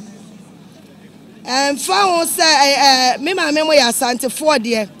nche me fa ho se me ma me mo ya Asante for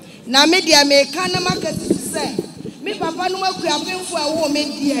de na me de me ka na makati se me papa no akuapinfo a wo me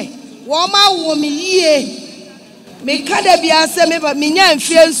de wo ma wo me yie me ka da bia se me ba me nya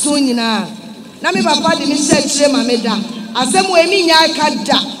mfie nso nyina na me papa de me chire ma me da asem we mi nya ka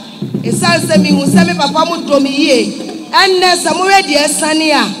da esanse mi hu se me papa mo do mi yie enne se mo we de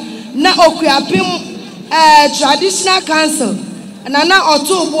esane a na okuapem traditional council na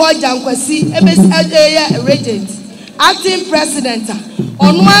oto bo jankwasi ebesi regent acting president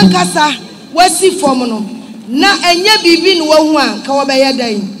onu Nkansah wasi form no na enye bibi no wahu a ka wo be ye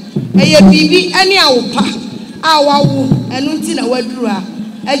dan eye bibi ene awopa awawo enu nti na waduru a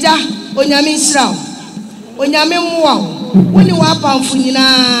eja onyame nhira onyame mmoa woni wa pamfo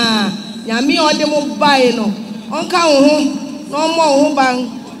nyina nyame ode mo bae no onka wo ho no mo ho ban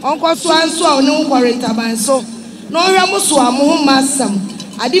onko so anso a ne nkorenta ban so no hwe mo so a mo ho masam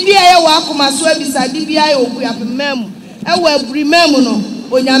ade bia ye wa akoma so abisa ade bia ye ogu apemam e wa Abibirem no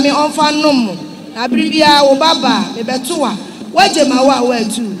onyame onfa nom na bibia wo baba me beto a waje ma wa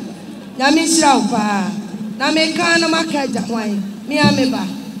atu nyame nhira wo pa na me kan na makaja wan me ameba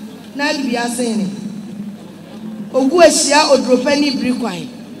na Edubiase ne ogu ehia odropani brikwan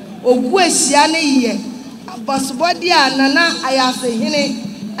ogu ehia ne ye abasubodi a nana Asantehene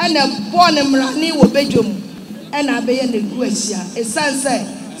ena born mrani wo bedwom ena be ye ne gu ehia esanse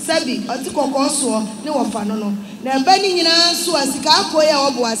sabi otikoko so ne wo fa no na mba ni nyina so asika akoye a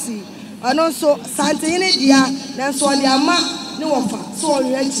oboase ono so Asantehene dia na so de ama ne wo fa so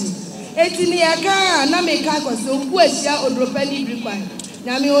oyechi eti ni aka na me ka ko so ogu ehia odropani brikwan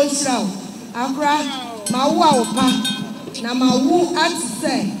nyame o hirawo akra mawo a opa na mawo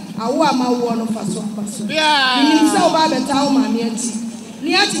atse awo a mawo no faso ni se oba beta o ma me ati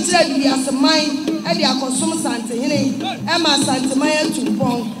ni atitire Edubiase man e de akosom Asantehene e ma Asanteman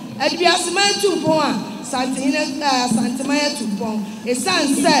atumpon Edubiase man atumpon a Asantehene Asanteman atumpon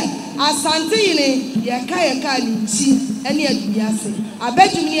esanse Asantehene ye ka ni nchi ene Edubiase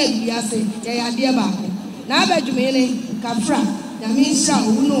abadwum ni Edubiase ye yade ba na abadwum ne kafra nyame nhira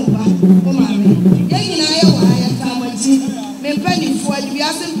wo no ba o ma me ye nyina ye wa ya tamaji me panifo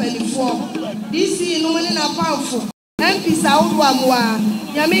Edubiase panifo DC no ne na powerful MP Saudi amwa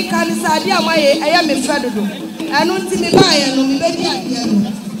nyame kanisa ade amaye eya me fedodo anu nti me ba ye no me bedi ade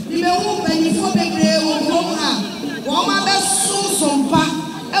no me hu panifo bebre wo krom ha wo ma be sunsumpa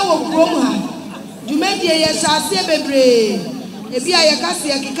e wo krom ha dwumadie ye hyase bebre ebi aye kase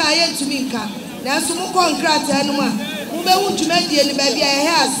ye keka ye tumi nka na so mu konkrata anu a mo be hu dwumadie ni ba bia ye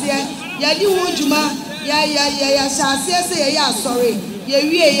ha ase ye di hu dwuma ya hyase se ye ya sorry ye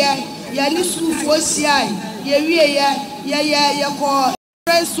wie ye ni sufo siai ye wie ye ko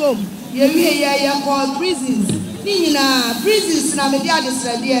friends home ye wie ye ko prisons ni nyina prisons na me dia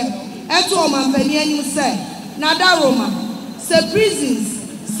desrede eto o mampani anim se na da Roma se prisons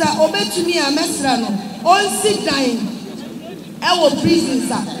se obetumi a mesra no on sit down e wo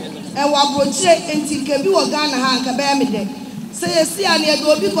prisons a e wo abrochire entike bi wo Ghana ha nka be me de se yesi a ne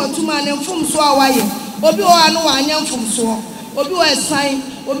do obi kotuma ne mfumso a waye obi o anu wa anya mfumso obi wa esan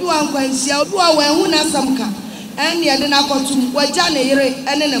obi wa nkwanhia obi wa hu na samka en ye de na kotum wagya ne yire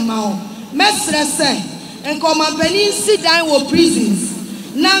ene ne mawo mesre se enko mampani sit down wo prisons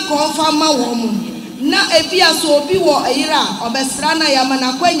na ko fa ma wo mu na ebi aso obi wo ayira obesra na ya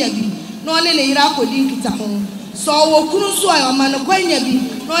mana kwanya bi no ne ne yira akodi nkita ho so wo kunu so ayo mana kwanya bi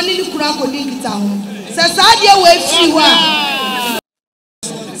no ne ni kunu akodi nkita ho se saade we free wa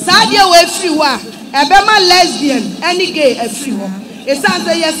saade we free wa ebe ma lesbian any gay a free ho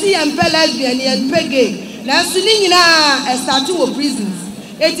esanse yesi yempe lesbian yempe gay na so ni nyina e start wo prisons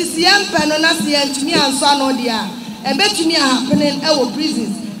eti si yempe no na si yentumi anso ano dia ebetumi a happen e wo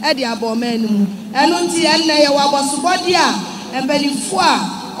prisons e de aboma anu enu nti enne ye wa bosobodi a empelifo a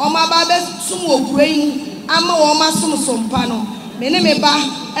o ma ba be sum okurai mu ama wo ma sum sompa no me ne me ba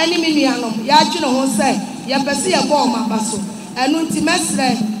eni me nuanom ya twene ho se ye pese ye bo o ma ba so enu nti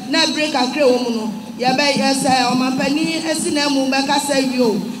mesre na break akre wo mu no ye be yese o ma pani esi na mu be ka sa wi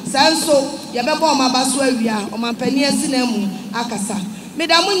o sanso ye be bo o ma ba so awia o ma pani esi na mu akasa me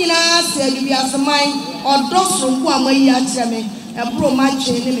da mu nyina se Edubiase man odoso ku amayi a kire me ebro ma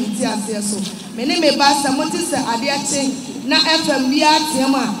twe ne me ti ase so me ne me ba sa mo ti se ade ache na FM bi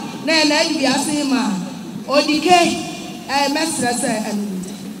atem a na Edubiase ma odike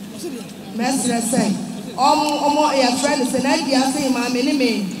mesre se omo ya friend se na Edubiase ma me ne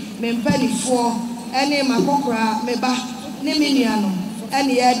me mpanifo ene makokora me ba ne me nuano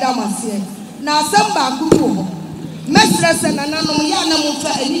ene ye da mase na asamba akuru mesre se nananom ya na mo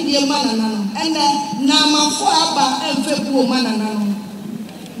fa anidie ma nananom ene na mafo aba emfe buo ma nananom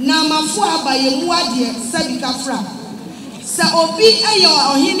na mafo aba ye muade sabika fra sa obi ayo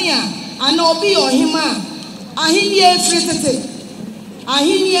ohini a ana obi ohima ahini e fritete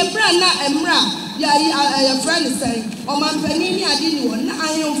ahini e bra na emra ya friend say o mampani ni ade ni won na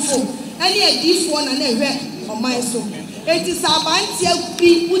ahemfo any a deep one and a red on my soul. It is a bantia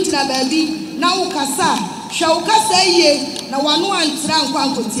be put in a baby. Now, Cassa, shall Cassa ye, now one trunk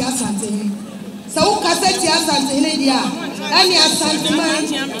one could see Asante. So, Cassa Asantehene, any Asante man,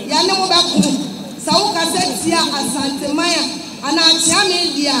 Yanamo Baku, so Cassa Asante Maya, and I tell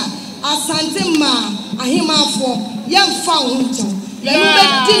dear Asante ma, a him for young found.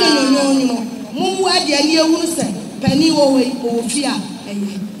 Yan dinner no Mumu at the near Wunsen, Penny away or fear, and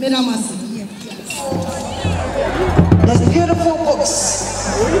Menamasi. There's beautiful books.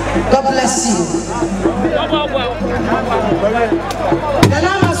 God bless you. The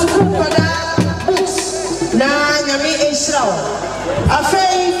name of school for that books. Na Yami Israel.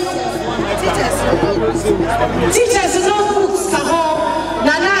 Afraid teachers notebooks come home.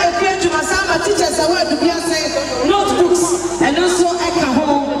 Nana appear to Masama teachers are where Edubiase notebooks and also Eka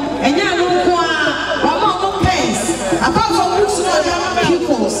home. And no pens. Apart from books, no young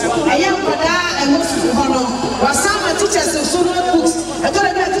pupils. A young brother and most of Wasama teachers also notebooks. I told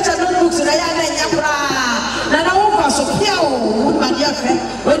them teacher notebooks and I had a Nana Wompas of Piao, my dear friend,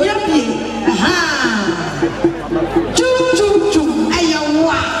 when you're being. Aha! Choo,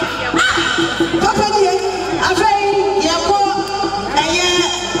 Ayawa. Papa, I say, Yabo, a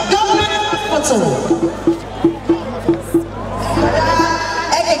government bottle.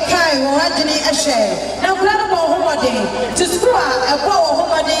 Now, plan about holiday to school a power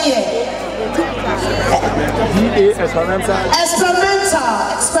holiday. Experimental.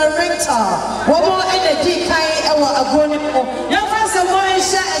 One more energy kind of a grown up. Young friends are more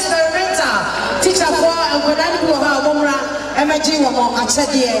experimental. Teacher for a good animal, Womra, MG, I said,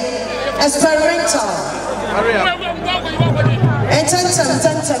 experimental. And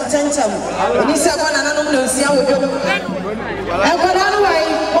tentum. And he said, one another, see how we do. And what anyway,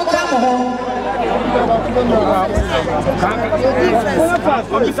 what come home?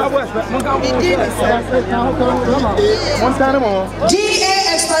 GA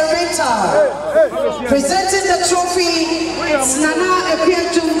Experimental presenting the trophy. Nana Abibirem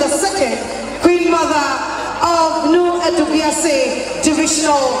II, Queen Mother of New Edubiase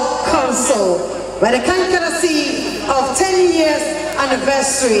Divisional Council by the courtesy of 10 years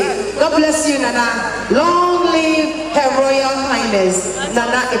anniversary. God bless you, Nana. Long live Her Royal Highness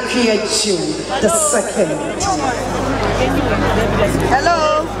Nana Abibirem II. Hello.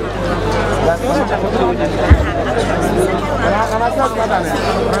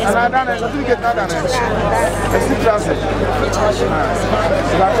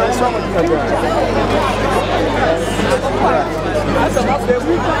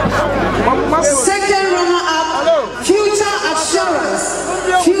 Second runner-up, Future Assurance.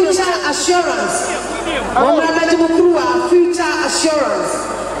 Future Assurance.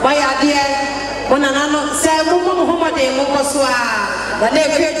 My idea, when I say, the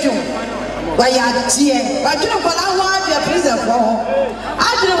name why are dear? I don't want your prison for.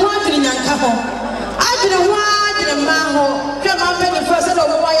 I didn't want to Nkansah. I didn't want the Maho. Come on, the first of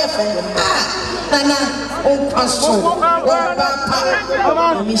my friend. Nana, oh, Pastor,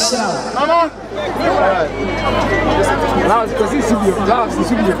 Papa, Michelle.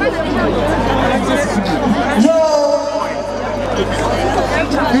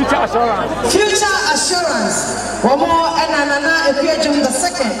 Future Assurance. One more and Nana Abibirem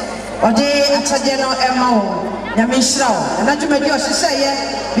II. Ode atageno emawo na menhirawo na dwumadi ohyehyeye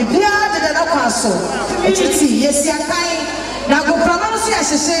bibia de na kwaso etiti yesi akan na goprama no so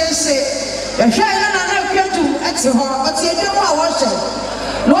yahyehyeye ehwe na Abibirem ati ho oti edwom a wohye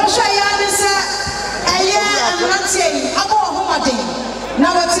no hye ya ne se eye amrantie abo homode na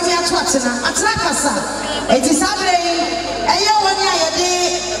wotimi atena kasa eti sabre eye woni ayede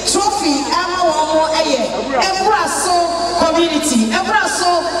trophy ema wo mo eye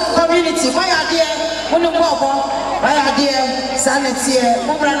community why are there when you go why are there sanity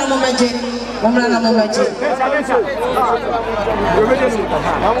mumra na momaje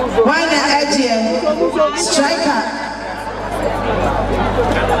why na idea striker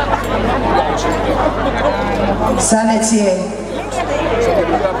sanity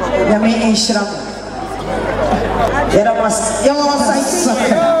yami inshram yara mas yawa sai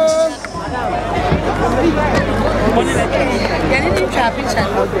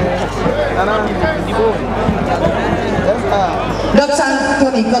Dr.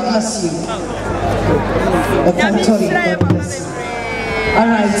 Anthony, God bless you. Dr. Anthony, God bless you. All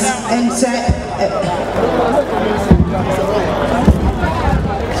right, and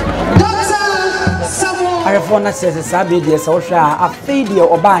I have one that says, Sabi, dear social, a failure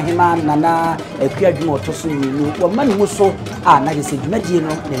or by him, Nana, a queer more to soon. Well, man was so, I said, Medino,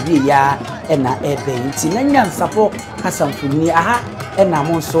 the Ria, and a paint in NYANSAPO, Hassan Fumi, aha. ɛna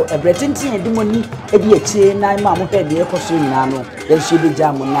mo nso ebretintin edimoni edi eche na ma mo hwɛ de ekoso nyina no yɛhye bi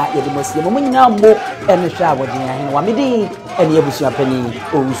gya mo na yɛde mo sie mo nyina mo ɛne hwɛ abɔden ahene wa medi ɛne abusua pani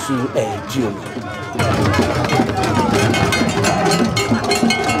owusu ɛduo